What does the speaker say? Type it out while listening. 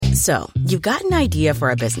So, you've got an idea for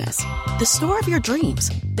a business. The store of your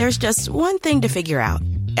dreams. There's just one thing to figure out.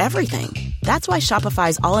 Everything. That's why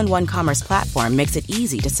Shopify's all-in-one commerce platform makes it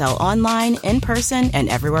easy to sell online, in person, and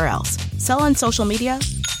everywhere else. Sell on social media.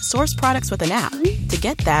 Source products with an app to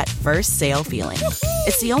get that first sale feeling.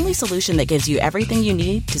 It's the only solution that gives you everything you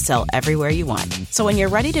need to sell everywhere you want. So when you're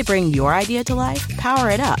ready to bring your idea to life, power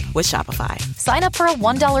it up with Shopify. Sign up for a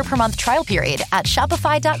 $1 per month trial period at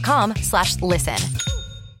shopify.com/listen.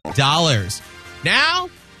 Dollars. Now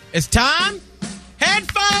it's time.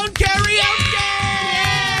 Headphone Karaoke!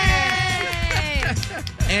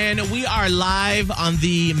 And we are live on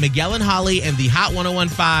the Miguel and Holly and the Hot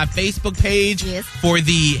 1015 Facebook page for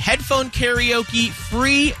the Headphone Karaoke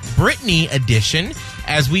Free Britney edition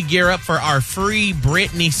as we gear up for our free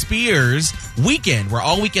Britney Spears weekend. Where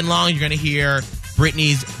all weekend long you're going to hear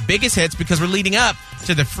Britney's biggest hits because we're leading up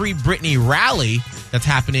to the Free Britney rally that's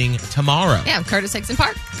happening tomorrow. Yeah, Curtis Hickson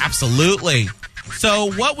Park. Absolutely.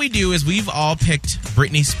 So what we do is we've all picked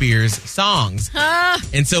Britney Spears songs.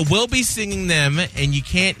 And so we'll be singing them, and you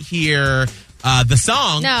can't hear the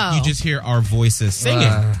song. No. You just hear our voices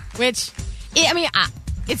singing. Which,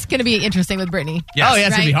 it's going to be interesting with Britney. Yes. Oh, yeah,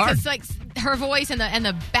 it's going to be hard. It's like her voice and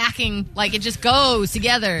the backing, like it just goes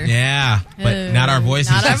together. Yeah, but not our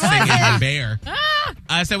voices, Not our just singing voices. the bear.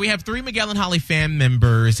 So we have 3 Miguel and Holly fan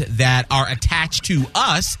members that are attached to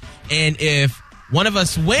us, and if one of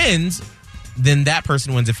us wins, then that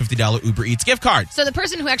person wins a $50 Uber Eats gift card. So the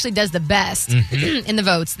person who actually does the best in the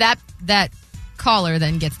votes, that caller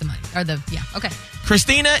then gets the money. Okay.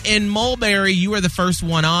 Christina in Mulberry, you are the first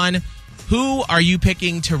one on. Who are you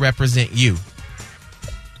picking to represent you?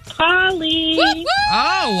 Holly. Woo, woo!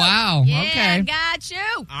 Oh, wow. Yeah, Okay. got you.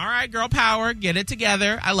 All right, girl power. Get it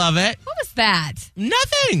together. I love it. What was that?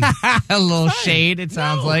 Nothing. A little Fine. shade, it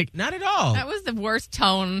sounds No, like. Not at all. That was the worst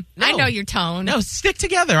tone. No. I know your tone. No, stick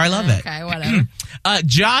together. I love it. Okay, whatever.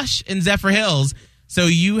 Josh in Zephyr Hills. So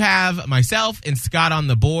you have myself and Scott on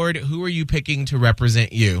the board. Who are you picking to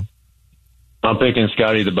represent you? I'm picking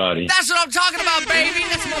Scotty the Body. That's what I'm talking about, baby.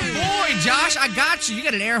 That's my boy, Josh. I got you. You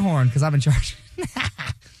got an air horn because I'm in charge.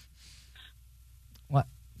 What?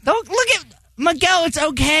 Don't look at Miguel. It's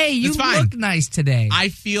okay. You It's fine. look nice today. I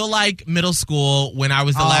feel like middle school when I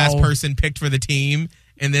was the last person picked for the team,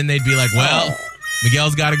 and then they'd be like, well,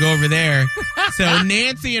 Miguel's got to go over there. So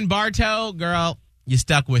Nancy and Bartow, girl, you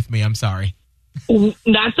stuck with me. I'm sorry.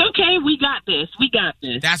 That's okay. We got this.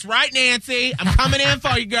 That's right, Nancy. I'm coming in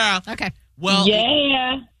for you, girl. Okay. Well,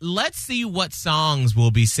 Yeah. let's see what songs we'll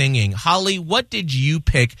be singing. Holly, what did you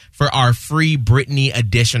pick for our free Britney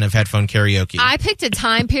edition of Headphone Karaoke? I picked a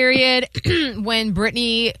time period when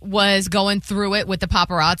Britney was going through it with the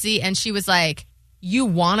paparazzi, and she was like, "You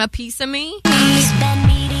want a piece of me?"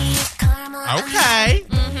 Okay.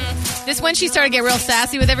 This is when she started to get real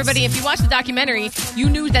sassy with everybody. If you watch the documentary, you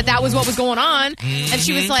knew that was what was going on. And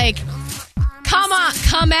she was like, come on,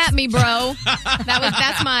 come at me, bro.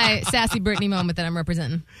 That's my sassy Britney moment that I'm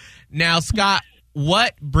representing. Now, Scott,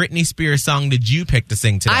 what Britney Spears song did you pick to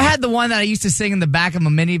sing today? I had the one that I used to sing in the back of a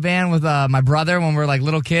minivan with my brother when we were like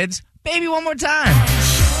little kids. Baby, one more time.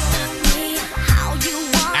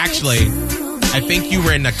 Actually, I think you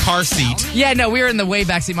were in the car seat. Yeah, no, we were in the way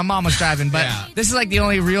back seat. My mom was driving, but Yeah. this is like the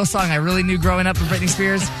only real song I really knew growing up with Britney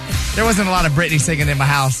Spears. There wasn't a lot of Britney singing in my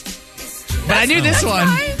house. But I knew this one.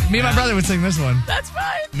 Me and my brother would sing this one. That's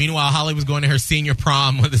fine. Meanwhile, Holly was going to her senior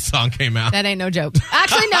prom when the song came out. That ain't no joke.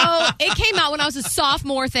 Actually, no. It came out when I was a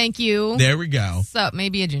sophomore, thank you. There we go. So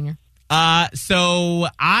maybe a junior. So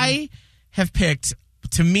I have picked,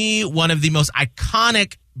 to me, one of the most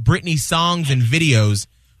iconic Britney songs and videos,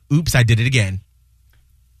 Oops, I Did It Again.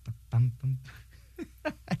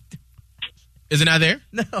 Is it not there?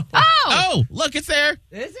 No. Oh, look, it's there.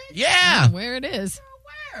 Is it? Yeah. Where it is.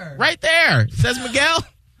 Where? Right there. It says Miguel.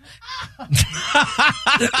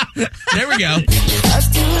 There we go.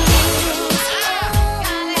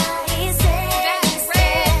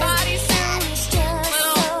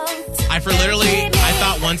 I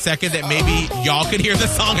thought 1 second that maybe y'all could hear the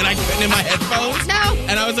song and I couldn't in my headphones. No.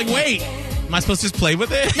 And I was like, wait, am I supposed to just play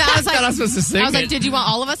with it? No, I was like, I'm not supposed to sing I was like, it. did you want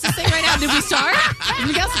all of us to sing right now? Did we start?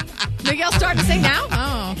 Did Miguel start to sing now?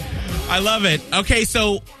 Oh. I love it. Okay,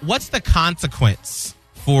 so what's the consequence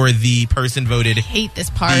for the person voted Hate this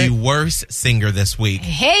part. the worst singer this week?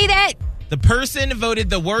 Hate it. The person voted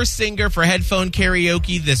the worst singer for Headphone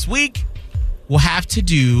Karaoke this week will have to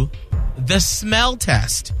do the smell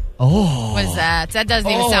test. Oh. What is that? That doesn't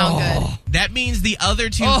even sound good. That means the other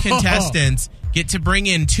two contestants get to bring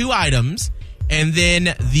in 2 items, and then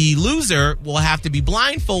the loser will have to be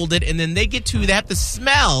blindfolded, and then they have to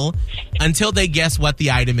smell until they guess what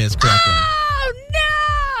the item is correctly. Oh,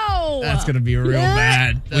 That's going to be real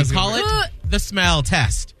bad. We call it the smell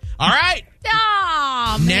test. All right.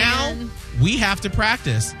 Oh, man. Now we have to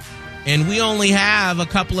practice. And we only have a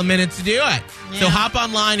couple of minutes to do it. Yeah. So hop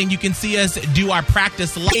online and you can see us do our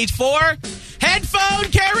practice stage for Headphone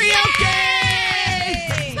Karaoke!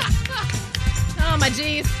 Oh, my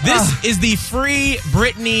G's. This is the free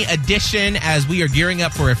Britney edition as we are gearing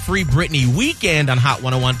up for a free Britney weekend on Hot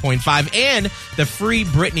 101.5 and the free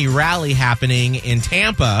Britney rally happening in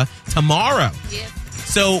Tampa tomorrow. Yes.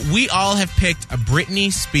 So we all have picked a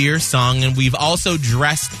Britney Spears song, and we've also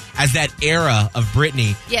dressed as that era of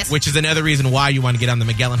Britney, yes. Which is another reason why you want to get on the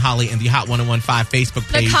Miguel and Holly and the Hot 101.5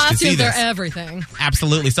 Facebook page The to see costumes this. are everything.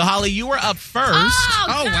 Absolutely. So, Holly, you were up first.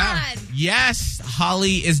 Oh, God. Wow. Yes,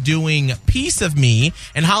 Holly is doing Piece of Me,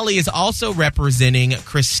 and Holly is also representing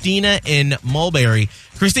Christina in Mulberry.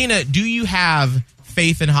 Christina, do you have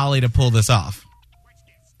faith in Holly to pull this off?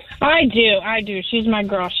 I do. She's my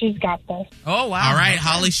girl. She's got this. Oh, wow. All right,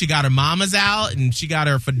 Holly, she got her mamas out, and she got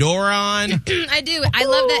her fedora on. I do. I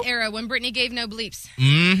love that era when Britney gave no bleeps.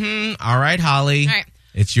 Mm-hmm. All right, Holly. All right.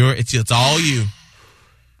 It's all you.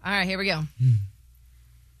 All right, here we go.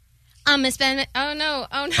 I'm Miss Bennett. Oh, no.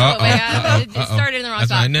 Wait, it started in the wrong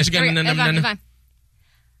That's spot. fine. No, she got- Here we go. no. It's fine.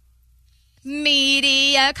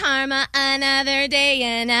 Media karma, another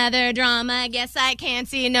day, another drama. Guess I can't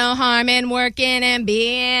see no harm in working and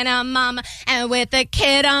being a mama. And with a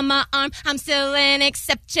kid on my arm, I'm still an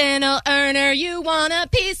exceptional earner. You want a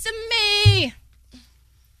piece of me?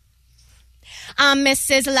 I'm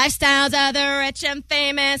Mrs. Lifestyles of the rich and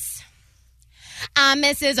famous. I'm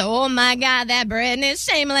Mrs. Oh my God, that Britney's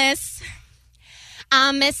shameless.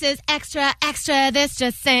 I'm Mrs. Extra, extra, this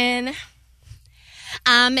just in.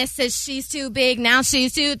 I'm Mrs. She's too big, now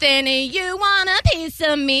she's too thin. And you want a piece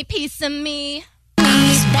of me, piece of me.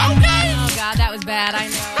 Oh, God, that was bad. I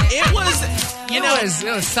know it. It was, It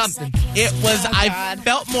was something. I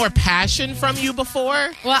felt more passion from you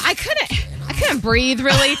before. Well, I couldn't breathe,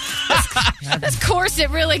 really. This corset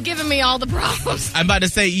really giving me all the problems. I'm about to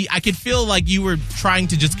say, I could feel like you were trying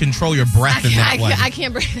to just control your breath in that one. I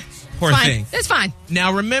can't breathe. Poor thing. It's fine.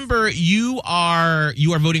 Now, remember, you are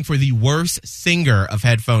voting for the worst singer of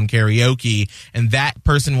Headphone Karaoke, and that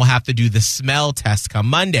person will have to do the smell test come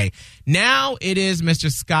Monday. Now it is Mr.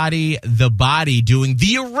 Scotty the Body doing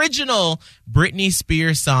the original Britney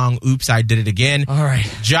Spears song, Oops, I Did It Again. All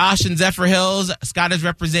right. Josh in Zephyr Hills, Scott is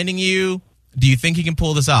representing you. Do you think he can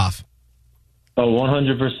pull this off? Oh,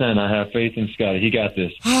 100%. I have faith in Scotty. He got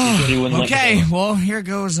this. He wouldn't let Okay, me down. well, here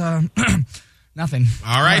goes nothing.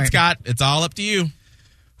 All right, Scott, it's all up to you.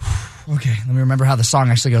 Okay, let me remember how the song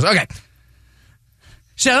actually goes. Okay.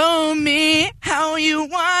 Show me how you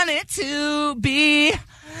want it to be.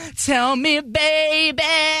 Tell me, baby,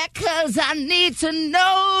 'cause I need to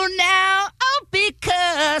know now. Oh,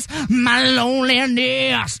 because my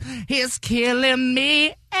loneliness is killing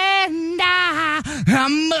me. And I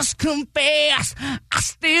must confess, I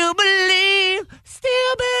still believe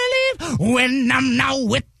when I'm not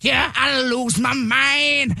with you, I lose my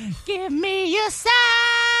mind. Give me a sign.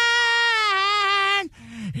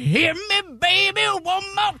 Hear me, baby, one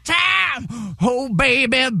more time. Oh,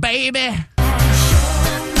 baby, baby.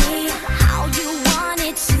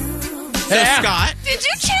 So, Scott. Did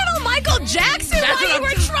you channel Michael Jackson while you were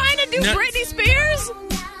trying to do No. Britney Spears?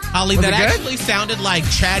 Holly, Was that it good? actually sounded like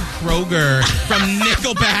Chad Kroeger from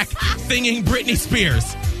Nickelback singing Britney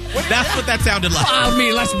Spears. That's what that sounded like. I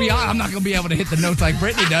mean, let's be honest, I'm not going to be able to hit the notes like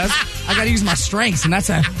Britney does. I got to use my strengths, and that's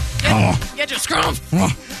a... Get your scrum.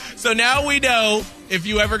 So now we know if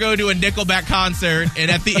you ever go to a Nickelback concert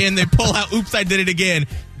and at the end they pull out Oops, I Did It Again,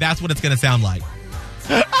 that's what it's going to sound like.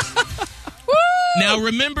 Now,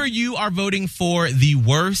 remember, you are voting for the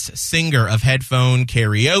worst singer of Headphone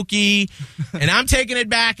Karaoke. And I'm taking it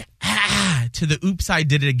back to the Oops, I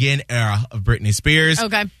Did It Again era of Britney Spears.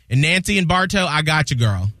 Okay. And Nancy and Bartow, I got you,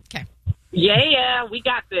 girl. Okay. Yeah, we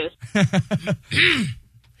got this.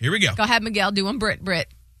 Here we go. Go ahead, Miguel. Do one Brit.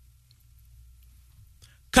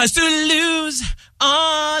 'Cause to lose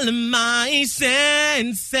all of my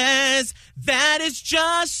senses, that is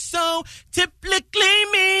just so typically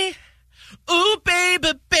me. Ooh,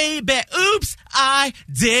 baby, baby, oops, I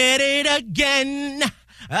did it again.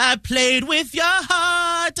 I played with your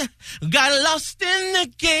heart, got lost in the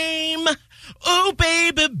game. Ooh,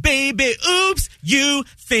 baby, baby, oops, you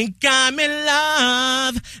think I'm in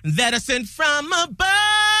love, that I sent from above.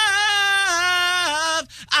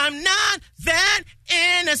 I'm not that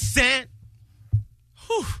innocent.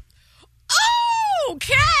 Whew.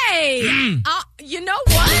 Okay. You know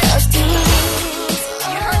what? You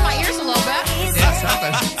hurt my ears a little bit. Yeah,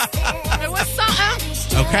 something. It was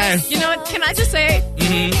something. Okay. You know what? Can I just say,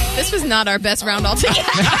 this This was not our best round altogether.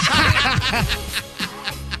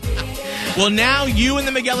 Well, now you and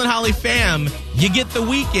the Miguel and Holly fam, you get the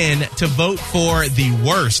weekend to vote for the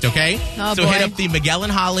worst, okay? Oh, so boy. hit up the Miguel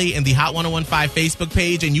and Holly and the Hot 1015 Facebook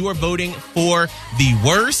page, and you are voting for the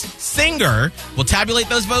worst singer. We'll tabulate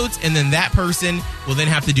those votes, and then that person will then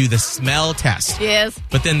have to do the smell test. Yes.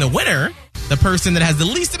 But then the winner, the person that has the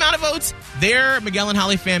least amount of votes, their Miguel and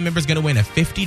Holly fan member is going to win a $50